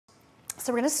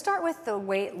So we're going to start with the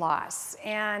weight loss.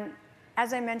 And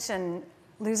as I mentioned,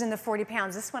 losing the 40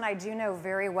 pounds, this one I do know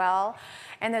very well.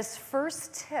 And this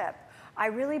first tip, I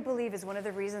really believe is one of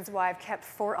the reasons why I've kept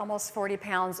almost 40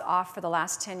 pounds off for the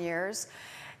last 10 years.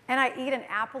 And I eat an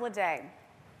apple a day.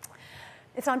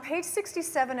 It's on page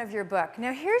 67 of your book.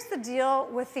 Now here's the deal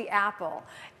with the apple,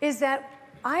 is that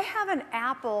I have an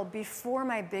apple before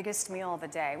my biggest meal of the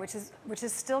day, which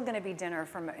is still going to be dinner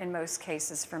in most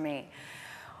cases for me.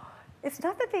 It's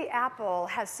not that the apple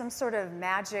has some sort of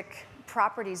magic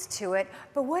properties to it,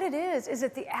 but what it is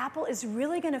that the apple is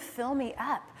really going to fill me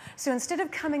up. So instead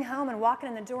of coming home and walking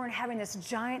in the door and having this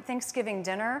giant Thanksgiving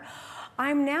dinner,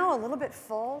 I'm now a little bit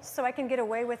full, so I can get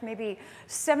away with maybe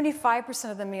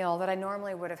 75% of the meal that I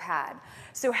normally would have had.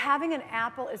 So having an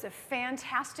apple is a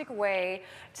fantastic way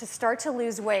to start to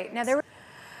lose weight. Now,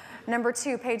 number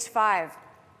 2, page 5.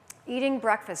 Eating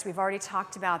breakfast, we've already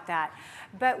talked about that.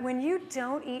 But when you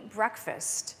don't eat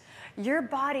breakfast, your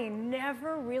body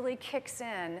never really kicks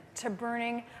in to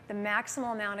burning the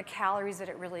maximal amount of calories that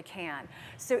it really can.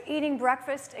 So eating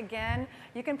breakfast, again,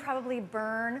 you can probably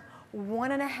burn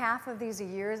 1.5 of these a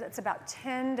year. That's about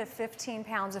 10 to 15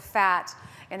 pounds of fat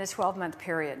in a 12-month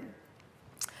period.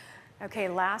 Okay,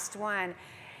 last one.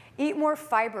 Eat more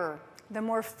fiber. The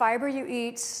more fiber you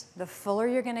eat, the fuller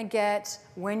you're going to get.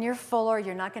 When you're fuller,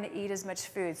 you're not going to eat as much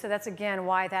food. So that's, again,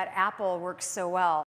 why that apple works so well.